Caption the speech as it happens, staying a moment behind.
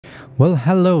Well,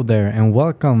 hello there and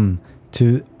welcome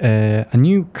to a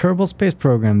new Kerbal Space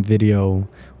Program video,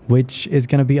 which is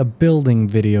going to be a building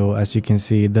video. As you can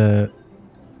see, the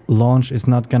launch is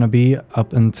not going to be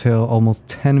up until almost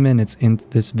 10 minutes into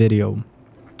this video.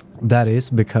 That is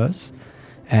because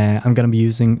I'm going to be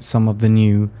using some of the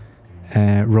new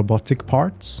robotic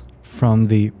parts from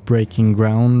the Breaking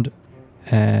Ground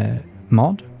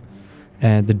mod,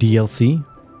 the DLC,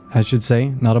 I should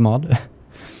say, not a mod.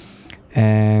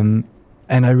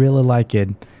 And I really like it.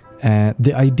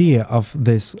 The idea of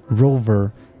this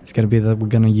rover is going to be that we're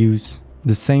going to use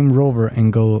the same rover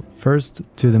and go first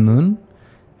to the moon,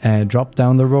 drop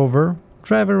down the rover,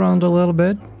 drive around a little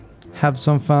bit, have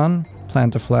some fun,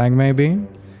 plant a flag maybe,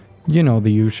 you know,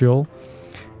 the usual.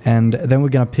 And then we're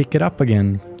going to pick it up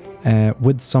again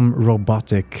with some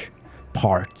robotic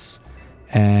parts.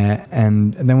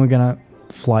 And then we're going to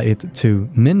fly it to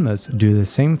Minmus, do the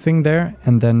same thing there,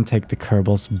 and then take the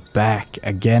Kerbals back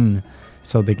again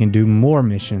so they can do more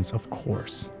missions, of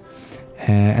course.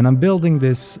 And I'm building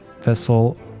this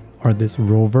vessel, or this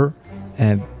rover,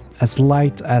 as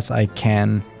light as I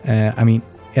can. I mean,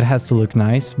 it has to look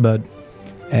nice, but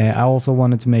I also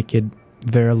wanted to make it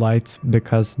very light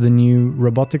because the new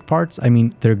robotic parts, I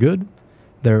mean, they're good.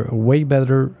 They're way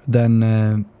better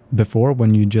than before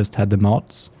when you just had the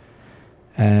mods.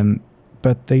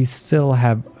 But they still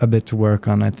have a bit to work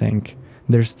on, I think.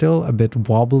 They're still a bit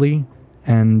wobbly,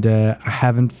 and I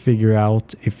haven't figured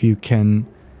out if you can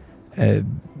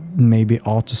maybe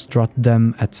auto-strut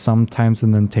them at some times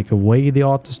and then take away the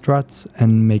auto-struts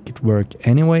and make it work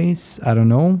anyways. I don't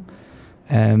know.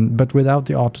 But without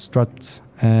the auto-strut,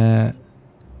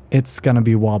 it's gonna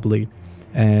be wobbly.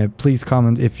 Please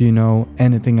comment if you know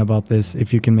anything about this,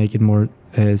 if you can make it more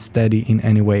steady in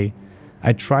any way.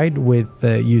 I tried with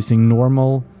using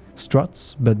normal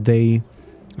struts, but I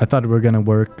thought it were gonna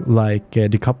work like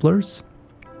decouplers,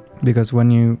 because when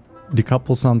you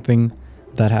decouple something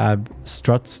that have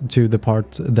struts to the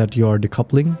part that you are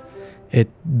decoupling,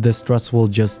 the struts will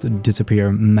just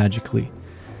disappear magically.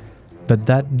 But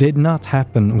that did not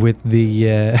happen with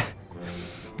the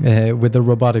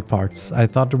robotic parts. I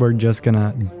thought they were just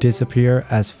gonna disappear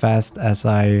as fast as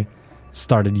I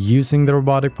started using the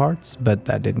robotic parts, but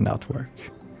that did not work.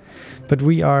 But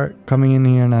we are coming in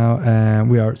here now.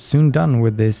 We are soon done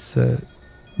with this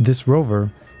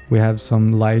rover. We have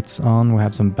some lights on, we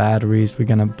have some batteries. We're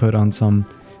gonna put on some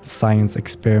science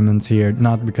experiments here,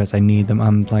 not because I need them.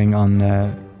 I'm playing on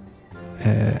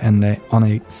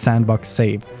a sandbox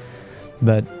save,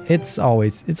 but it's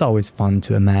always fun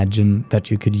to imagine that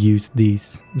you could use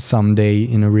these someday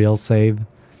in a real save.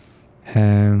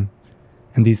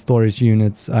 And these storage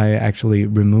units, I actually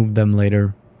removed them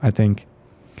later, I think.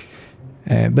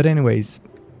 But anyways,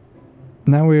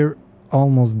 now we're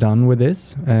almost done with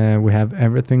this. We have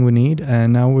everything we need,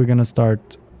 and now we're gonna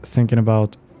start thinking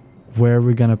about where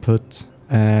we're gonna put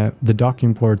the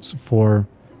docking ports for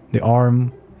the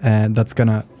arm that's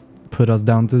gonna put us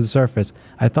down to the surface.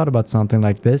 I thought about something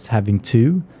like this, having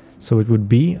two, so it would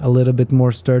be a little bit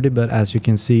more sturdy, but as you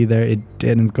can see there, it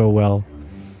didn't go well.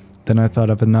 Then I thought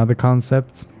of another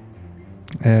concept,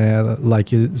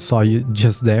 like you saw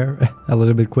just there, a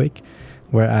little bit quick,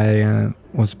 where I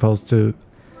was supposed to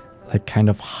like kind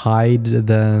of hide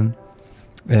the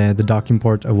docking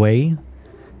port away,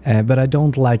 but I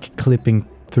don't like clipping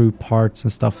through parts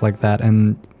and stuff like that,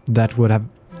 and that would have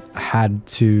had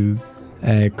to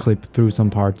clip through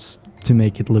some parts to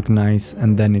make it look nice,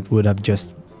 and then it would have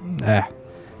just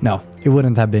no, it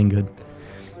wouldn't have been good.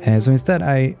 So instead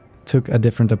I took a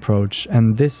different approach,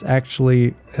 and this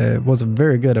actually was a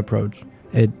very good approach.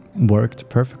 It worked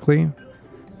perfectly.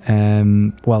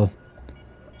 Well,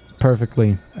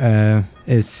 perfectly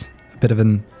is a bit of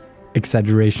an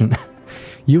exaggeration.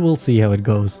 You will see how it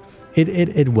goes.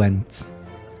 It went.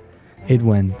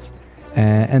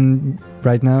 And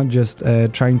right now just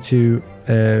trying to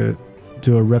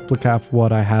do a replica of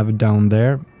what I have down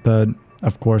there, but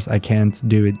of course I can't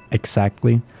do it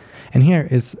exactly. And here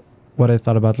is what I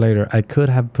thought about later. I could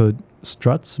have put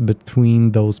struts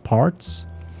between those parts,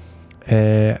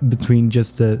 between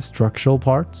just the structural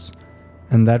parts,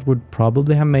 and that would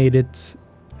probably have made it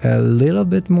a little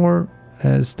bit more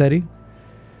steady.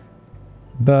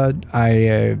 But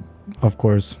of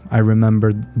course, I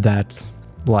remembered that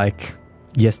like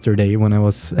yesterday when I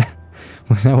was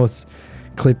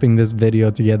clipping this video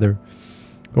together,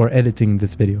 or editing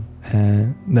this video.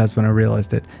 That's when I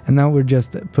realized it. And now we're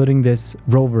just putting this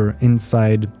rover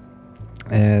inside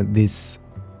this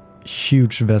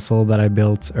huge vessel that I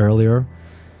built earlier,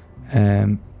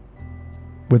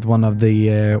 with one of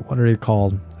the what are they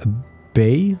called, a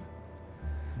bay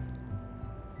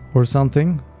or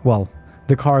something, well,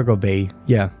 the cargo bay.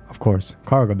 Yeah, of course,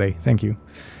 cargo bay. Thank you.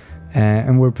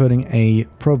 And we're putting a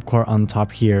probe core on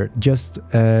top here, just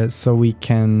so we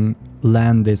can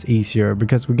land this easier,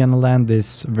 because we're gonna land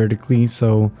this vertically,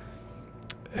 so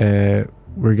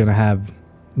we're gonna have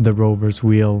the rover's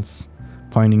wheels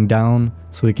pointing down,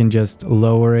 so we can just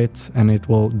lower it and it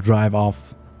will drive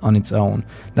off on its own.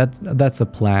 That's a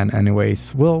plan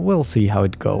anyways. We'll see how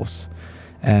it goes.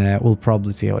 We'll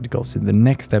probably see how it goes in the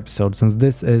next episode, since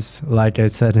this is, like I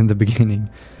said in the beginning,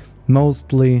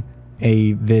 mostly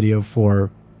a video for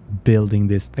building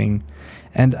this thing.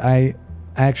 And I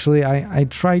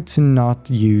try to not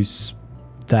use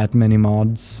that many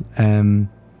mods,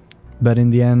 but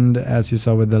in the end, as you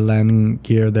saw with the landing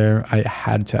gear there, I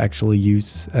had to actually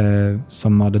use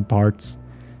some modded parts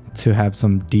to have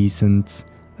some decent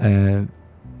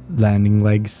landing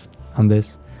legs on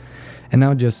this. And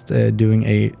now just doing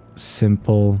a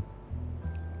simple,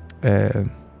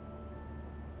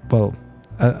 well,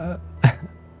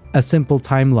 a simple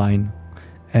timeline,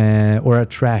 or a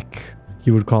track,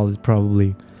 you would call it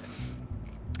probably.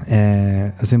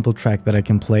 A simple track that I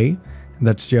can play,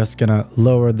 that's just gonna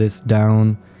lower this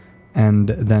down and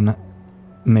then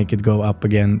make it go up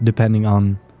again, depending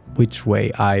on which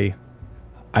way I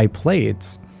play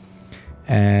it.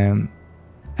 And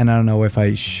I don't know if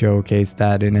I showcase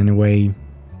that in any way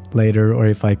later or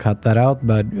if I cut that out,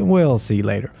 but we'll see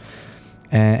later.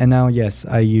 And now, yes,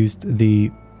 I used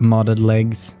the modded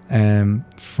legs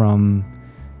from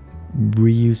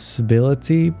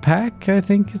reusability pack, I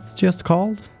think it's just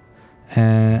called.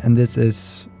 And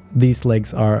these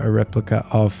legs are a replica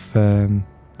of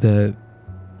the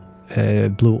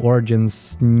Blue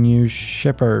Origin's New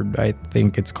Shepard, I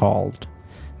think it's called,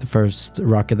 the first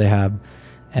rocket they have,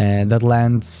 that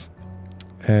lands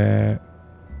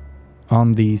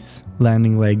on these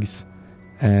landing legs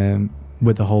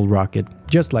with the whole rocket,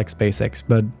 just like SpaceX,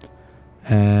 but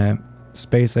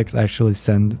SpaceX actually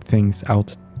send things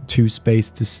out to space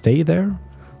to stay there.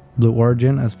 Blue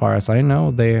Origin, as far as I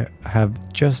know, they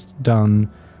have just done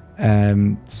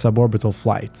suborbital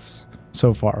flights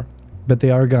so far, but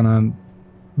they are gonna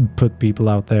put people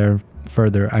out there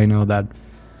further, I know that.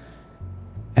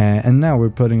 And now we're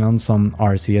putting on some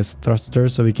RCS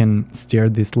thrusters so we can steer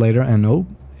this later, and oh,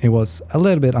 it was a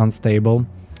little bit unstable.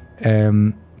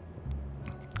 I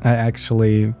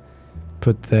actually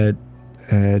put the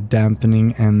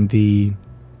dampening and the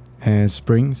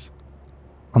springs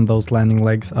on those landing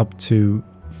legs up to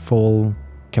full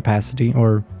capacity,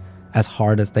 or as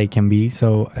hard as they can be,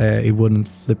 so it wouldn't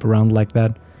flip around like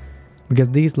that, because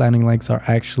these landing legs are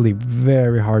actually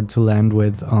very hard to land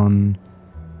with on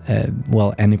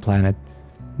well, any planet,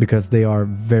 because they are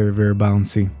very, very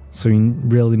bouncy, so you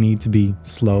really need to be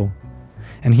slow.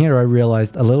 And here I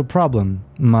realized a little problem.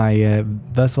 My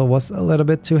vessel was a little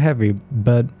bit too heavy,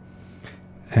 but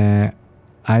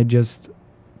I just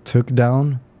took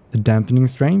down the dampening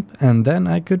strength and then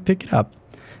I could pick it up.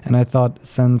 And I thought,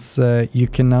 since you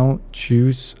can now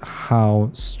choose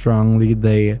how strongly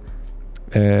the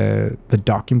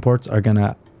docking ports are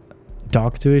gonna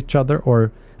dock to each other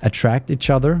or attract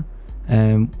each other,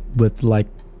 with, like,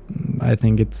 I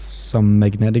think it's some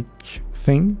magnetic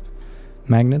thing,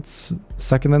 magnets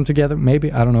sucking them together,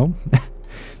 maybe, I don't know.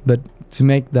 But to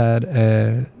make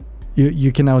that,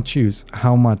 you can now choose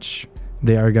how much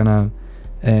they are gonna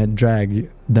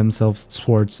drag themselves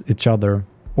towards each other,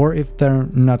 or if they're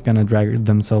not gonna drag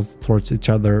themselves towards each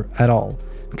other at all,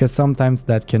 because sometimes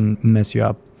that can mess you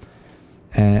up.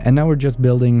 And now we're just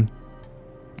building.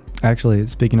 Actually,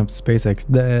 speaking of SpaceX,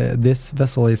 this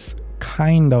vessel is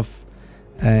kind of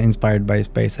inspired by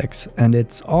SpaceX, and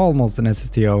it's almost an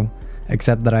SSTO,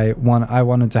 except that I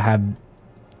wanted to have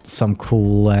some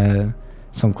cool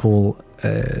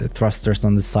thrusters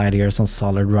on the side here, some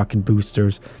solid rocket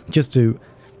boosters, just to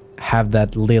have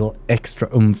that little extra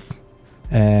oomph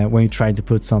when you try to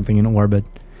put something in orbit.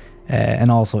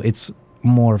 And also, it's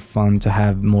more fun to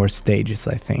have more stages,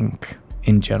 I think,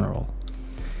 in general.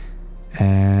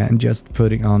 And just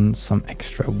putting on some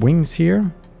extra wings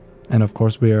here, and of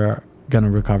course we are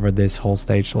gonna recover this whole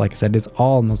stage. Like I said, it's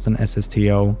almost an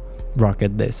SSTO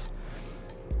rocket, this.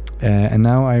 And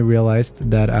now I realized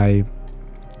that I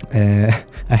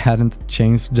hadn't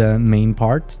changed the main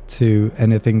part to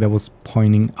anything that was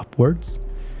pointing upwards,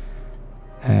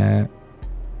 and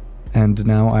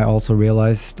now I also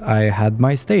realized I had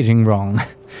my staging wrong.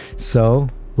 So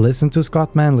listen to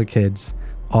Scott Manley, kids.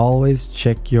 Always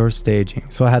check your staging.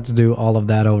 So I had to do all of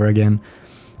that over again.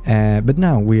 But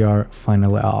now we are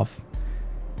finally off.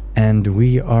 And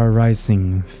we are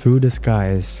rising through the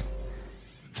skies.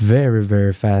 Very,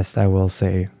 very fast, I will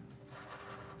say.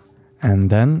 And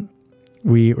then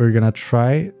we were gonna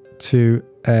try to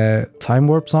time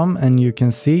warp some, and you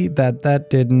can see that that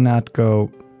did not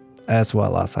go as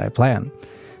well as I planned.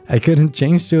 I couldn't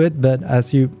change to it, but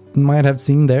as you might have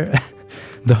seen there,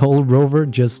 the whole rover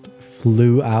just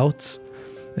flew out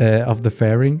of the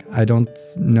fairing. I don't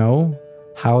know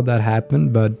how that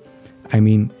happened, but I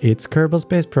mean, it's Kerbal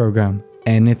Space Program.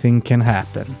 Anything can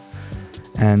happen.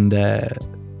 And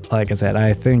like I said,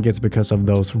 I think it's because of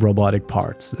those robotic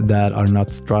parts that are not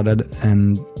strutted,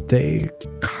 and they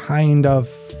kind of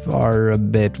are a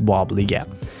bit wobbly, yeah.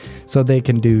 So they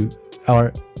can do,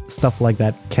 or stuff like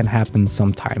that can happen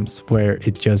sometimes, where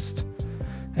it just,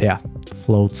 yeah,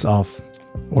 floats off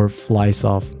or flies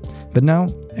off. But now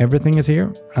everything is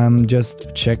here. I'm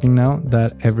just checking now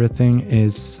that everything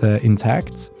is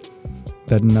intact,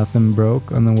 that nothing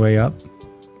broke on the way up.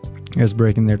 Just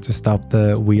braking there to stop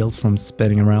the wheels from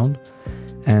spinning around,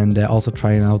 and also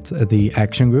trying out the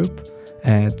action group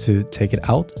to take it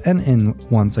out and in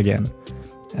once again,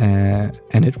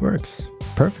 and it works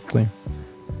perfectly.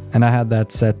 And I had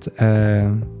that set.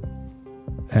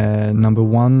 Number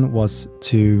one was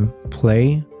to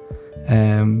play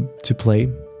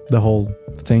the whole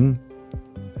thing,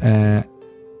 the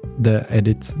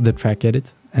track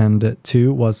edit, and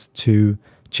 2 was to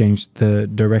change the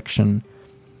direction.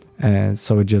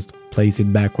 So it just plays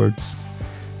it backwards,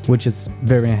 which is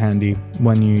very handy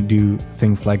when you do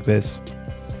things like this.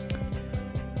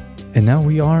 And now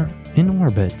we are in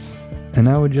orbit. And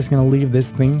now we're just gonna leave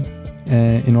this thing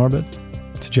in orbit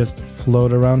to just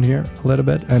float around here a little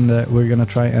bit, and we're gonna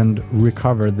try and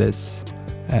recover this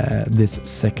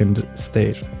second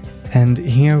stage. And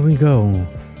here we go,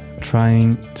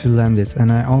 trying to land this. And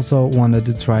I also wanted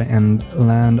to try and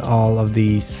land all of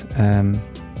these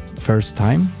first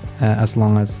time. As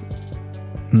long as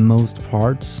most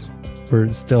parts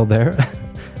were still there,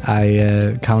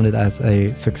 I count it as a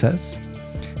success.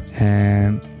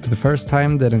 And the first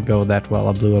time didn't go that well.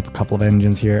 I blew up a couple of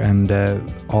engines here, and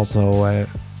also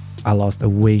I lost a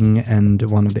wing and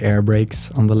one of the air brakes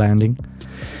on the landing.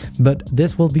 But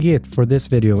this will be it for this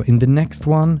video. In the next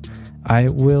one, I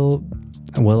will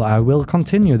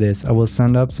continue this. I will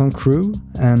send up some crew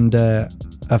and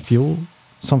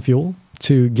some fuel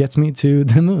to get me to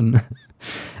the moon.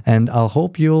 And I'll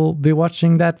hope you'll be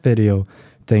watching that video.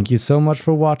 Thank you so much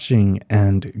for watching,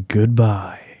 and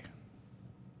goodbye.